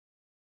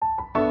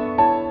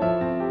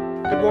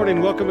Good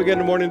morning. Welcome again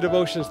to Morning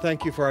Devotions.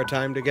 Thank you for our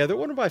time together.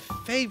 One of my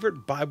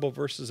favorite Bible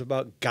verses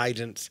about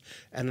guidance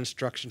and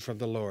instruction from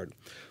the Lord.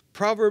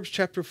 Proverbs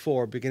chapter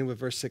 4, beginning with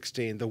verse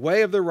 16. The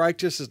way of the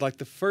righteous is like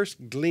the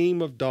first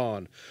gleam of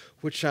dawn,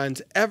 which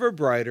shines ever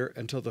brighter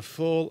until the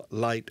full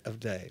light of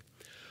day.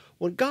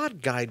 When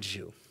God guides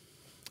you,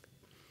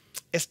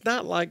 it's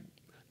not like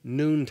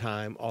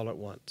noontime all at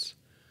once.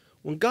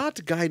 When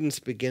God's guidance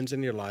begins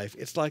in your life,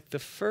 it's like the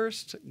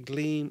first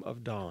gleam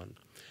of dawn.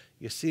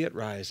 You see it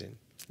rising.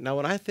 Now,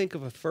 when I think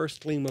of a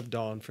first gleam of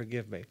dawn,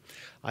 forgive me.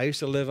 I used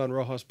to live on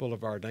Rojas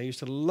Boulevard, and I used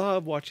to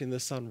love watching the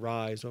sun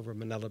rise over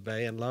Manila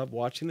Bay and love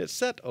watching it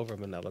set over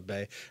Manila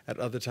Bay at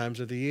other times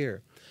of the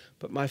year.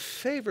 But my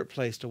favorite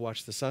place to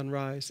watch the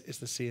sunrise is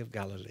the Sea of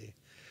Galilee,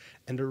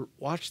 and to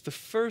watch the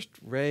first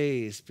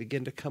rays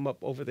begin to come up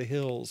over the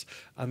hills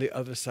on the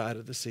other side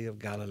of the Sea of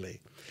Galilee.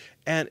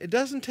 And it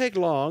doesn't take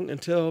long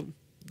until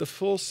the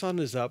full sun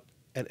is up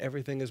and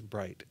everything is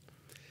bright.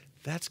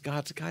 That's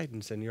God's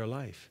guidance in your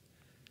life.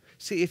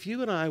 See, if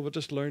you and I will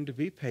just learn to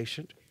be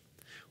patient,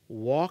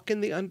 walk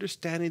in the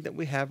understanding that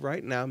we have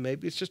right now,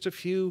 maybe it's just a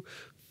few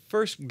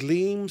first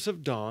gleams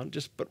of dawn,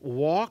 but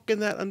walk in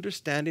that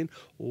understanding,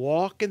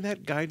 walk in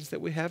that guidance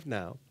that we have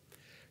now.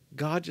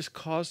 God just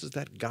causes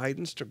that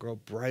guidance to grow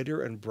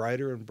brighter and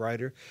brighter and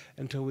brighter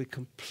until we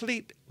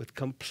with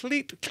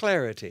complete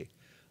clarity,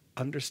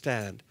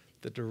 understand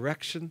the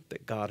direction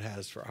that God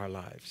has for our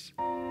lives.